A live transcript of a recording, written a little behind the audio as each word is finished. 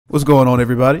What's going on,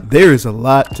 everybody? There is a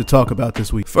lot to talk about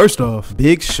this week. First off,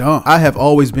 Big Sean. I have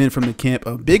always been from the camp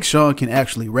of Big Sean can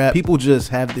actually rap. People just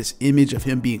have this image of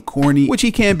him being corny, which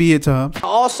he can be at times. I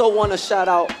also want to shout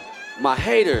out my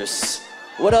haters.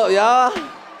 What up, y'all?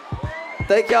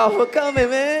 Thank y'all for coming,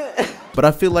 man. But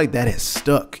I feel like that has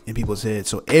stuck in people's heads,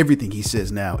 so everything he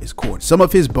says now is corny. Some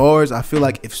of his bars, I feel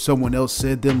like if someone else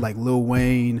said them, like Lil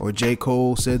Wayne or J.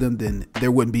 Cole said them, then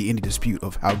there wouldn't be any dispute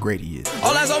of how great he is.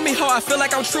 All eyes on me, ho, I feel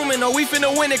like I'm Truman. No, we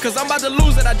finna win it, cause I'm about to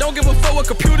lose it. I don't give a fuck what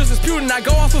computers disputing. I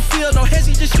go off a field, no heads,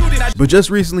 he just shooting. But just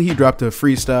recently, he dropped a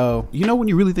freestyle. You know, when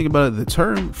you really think about it, the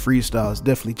term freestyle has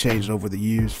definitely changed over the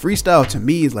years. Freestyle to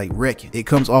me is like wrecking. It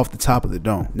comes off the top of the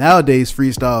dome. Nowadays,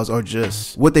 freestyles are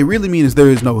just, what they really mean is there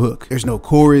is no hook. There's no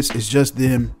chorus. It's just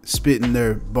them spitting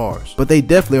their bars. But they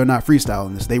definitely are not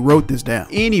freestyling this. They wrote this down.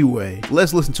 Anyway,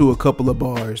 let's listen to a couple of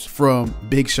bars from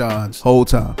Big Sean's Whole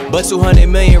Time. But 200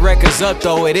 million records up,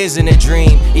 though, it isn't a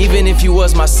dream. Even if you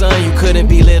was my son, you couldn't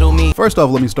belittle me. First off,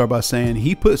 let me start by saying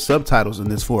he put subtitles in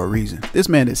this for a reason. This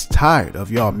man is tired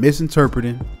of y'all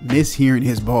misinterpreting, mishearing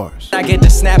his bars. I get to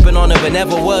snapping on her, but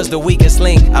never was the weakest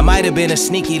link. I might have been a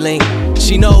sneaky link.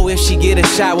 She know if she get a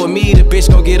shot with me, the bitch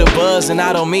gon' get a buzz, and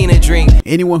I don't mean a drink.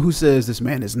 Anyone who says this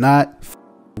man is not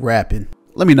rapping,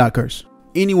 let me not curse.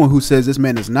 Anyone who says this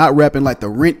man is not rapping like the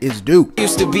rent is due.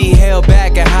 Used to be held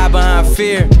back and hide behind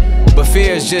fear, but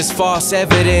fear is just false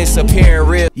evidence appearing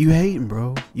real. You hating,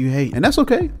 bro. You hate, and that's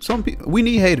okay. Some people, we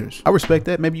need haters. I respect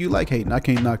that. Maybe you like hating. I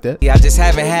can't knock that. I just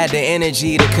haven't had the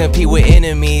energy to compete with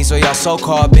enemies or y'all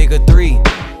so-called bigger three.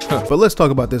 But let's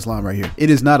talk about this line right here. It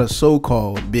is not a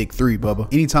so-called big three,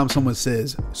 Bubba. Anytime someone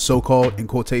says so-called in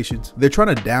quotations, they're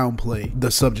trying to downplay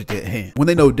the subject at hand when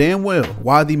they know damn well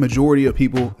why the majority of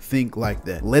people think like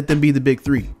that. Let them be the big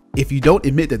three. If you don't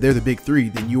admit that they're the big three,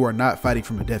 then you are not fighting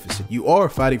from a deficit. You are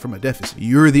fighting from a deficit.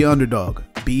 You're the underdog.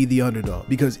 Be the underdog.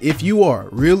 Because if you are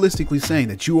realistically saying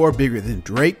that you are bigger than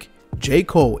Drake, J.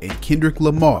 Cole, and Kendrick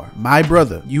Lamar, my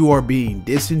brother, you are being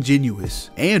disingenuous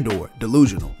and or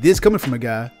delusional. This coming from a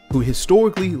guy who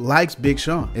historically likes Big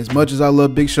Sean. As much as I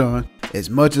love Big Sean, as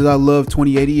much as I love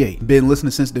 2088, been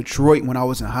listening since Detroit when I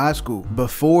was in high school.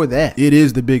 Before that, it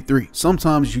is the big three.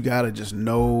 Sometimes you gotta just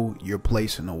know your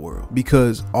place in the world,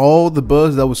 because all the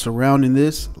buzz that was surrounding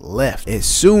this left as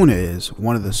soon as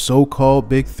one of the so-called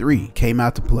big three came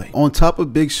out to play. On top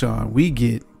of Big Sean, we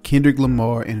get Kendrick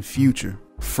Lamar and Future.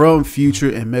 From Future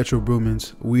and Metro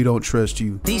Boomins, We Don't Trust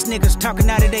You. These niggas talking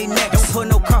out of their neck. Don't put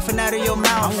no coughing out of your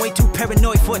mouth. I'm way too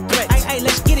paranoid for a threat. Hey,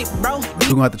 let's get it, bro. We're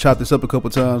gonna have to chop this up a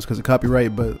couple times because of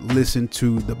copyright, but listen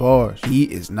to the bars. He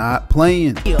is not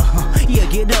playing. Yeah,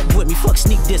 get up with me. Fuck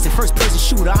sneak this and first person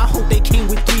shooter. I hope they came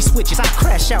with 3 switches. I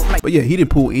crash out like. But yeah, he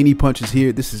didn't pull any punches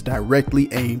here. This is directly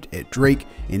aimed at Drake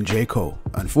and J. Cole.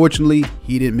 Unfortunately,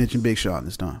 he didn't mention Big Sean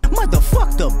this time.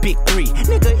 Motherfuck the big three.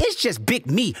 Nigga, it's just big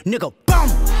me. Nigga, boom.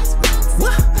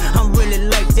 I'm really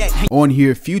like that. On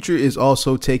here, Future is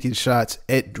also taking shots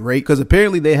at Drake because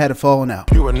apparently they had a falling out.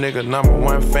 You a nigga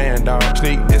 #1 fan, dog.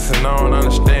 Sneak this and I don't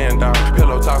understand, dog.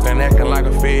 Pillow talking, acting like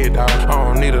a fed, dog. I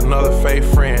don't need another fake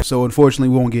friend. So unfortunately,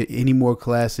 we won't get any more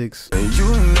classics. And you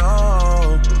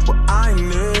know what I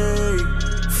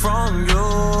need from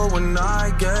you when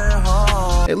I get home.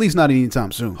 At least not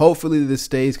anytime soon. Hopefully this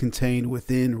stays contained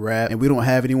within rap and we don't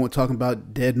have anyone talking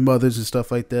about dead mothers and stuff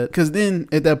like that, because then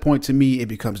at that point to me it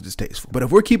becomes distasteful. But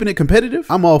if we're keeping it competitive,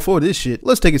 I'm all for this shit.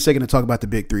 Let's take a second to talk about the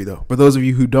big three though. For those of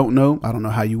you who don't know, I don't know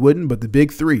how you wouldn't, but the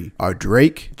big three are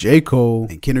Drake, J. Cole,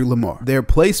 and Kendrick Lamar. Their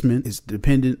placement is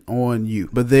dependent on you,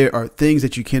 but there are things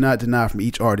that you cannot deny from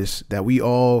each artist that we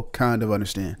all kind of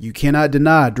understand. You cannot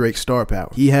deny Drake's star power.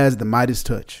 He has the Midas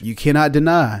touch. You cannot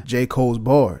deny J. Cole's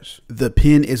bars. The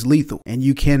pen is lethal, and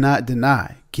you cannot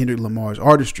deny Kendrick Lamar's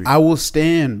artistry. I will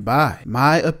stand by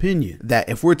my opinion that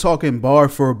if we're talking bar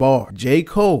for bar, J.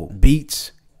 Cole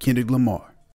beats Kendrick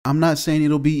Lamar. I'm not saying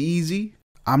it'll be easy.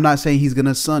 I'm not saying he's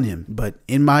gonna sun him, but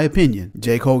in my opinion,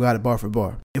 J. Cole got it bar for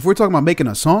bar. If we're talking about making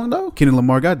a song though, Kendrick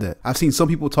Lamar got that. I've seen some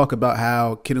people talk about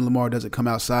how Kendrick Lamar doesn't come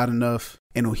outside enough,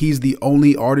 and he's the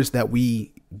only artist that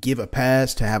we give a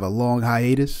pass to have a long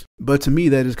hiatus. But to me,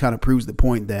 that just kind of proves the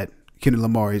point that Kendrick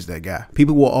Lamar is that guy.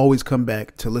 People will always come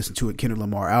back to listen to a Kendrick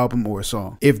Lamar album or a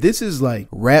song. If this is like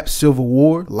rap Civil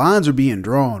War, lines are being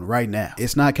drawn right now.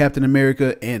 It's not Captain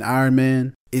America and Iron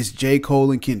Man. It's J. Cole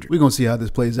and Kendrick. We're gonna see how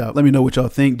this plays out. Let me know what y'all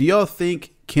think. Do y'all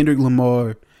think Kendrick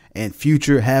Lamar and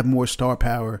Future have more star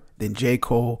power than J.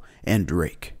 Cole and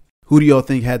Drake? Who do y'all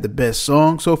think had the best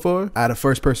song so far out of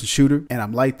First Person Shooter? And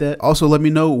I'm like that. Also, let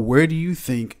me know, where do you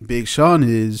think Big Sean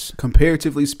is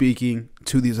comparatively speaking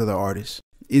to these other artists?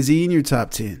 Is he in your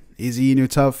top 10? Is he in your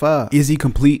top 5? Is he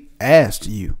complete ass to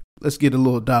you? Let's get a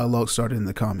little dialogue started in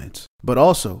the comments. But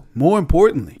also, more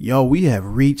importantly, y'all, we have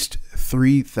reached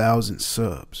 3,000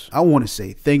 subs. I want to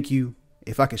say thank you.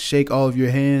 If I could shake all of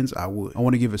your hands, I would. I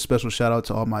want to give a special shout out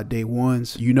to all my day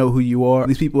ones. You know who you are.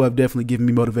 These people have definitely given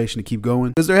me motivation to keep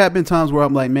going. Because there have been times where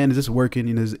I'm like, man, is this working?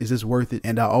 You know, is this worth it?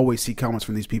 And I always see comments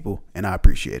from these people, and I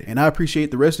appreciate it. And I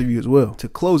appreciate the rest of you as well. To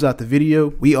close out the video,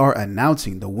 we are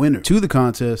announcing the winner to the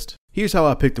contest. Here's how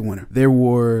I picked the winner. There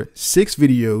were 6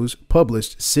 videos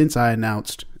published since I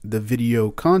announced the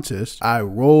video contest. I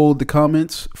rolled the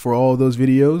comments for all those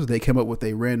videos. They came up with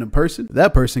a random person.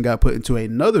 That person got put into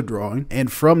another drawing,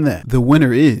 and from that, the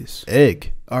winner is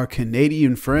Egg, our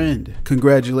Canadian friend.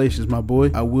 Congratulations, my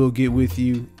boy. I will get with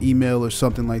you, email or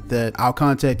something like that. I'll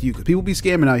contact you because people be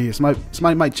scamming out here.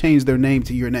 Somebody might change their name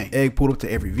to your name. Egg pulled up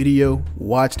to every video,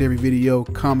 watched every video,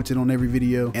 commented on every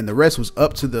video, and the rest was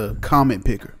up to the comment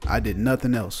picker. I did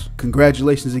nothing else.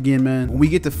 Congratulations again, man. When we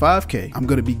get to 5K, I'm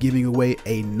gonna be giving away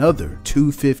another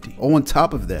 250. On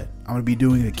top of that, I'm gonna be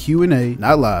doing a Q&A,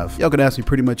 not live. Y'all can ask me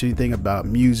pretty much anything about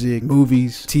music,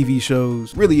 movies, TV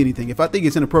shows, really anything. If I think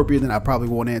it's inappropriate, then I probably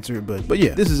won't answer it. But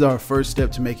yeah, this is our first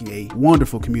step to making a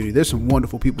wonderful community. There's some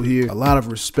wonderful people here, a lot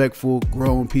of respectful,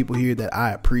 grown people here that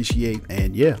I appreciate.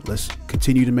 And yeah, let's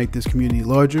continue to make this community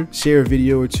larger. Share a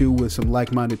video or two with some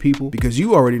like-minded people because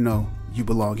you already know you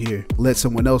belong here. Let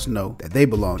someone else know that they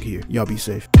belong here. Y'all be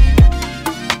safe.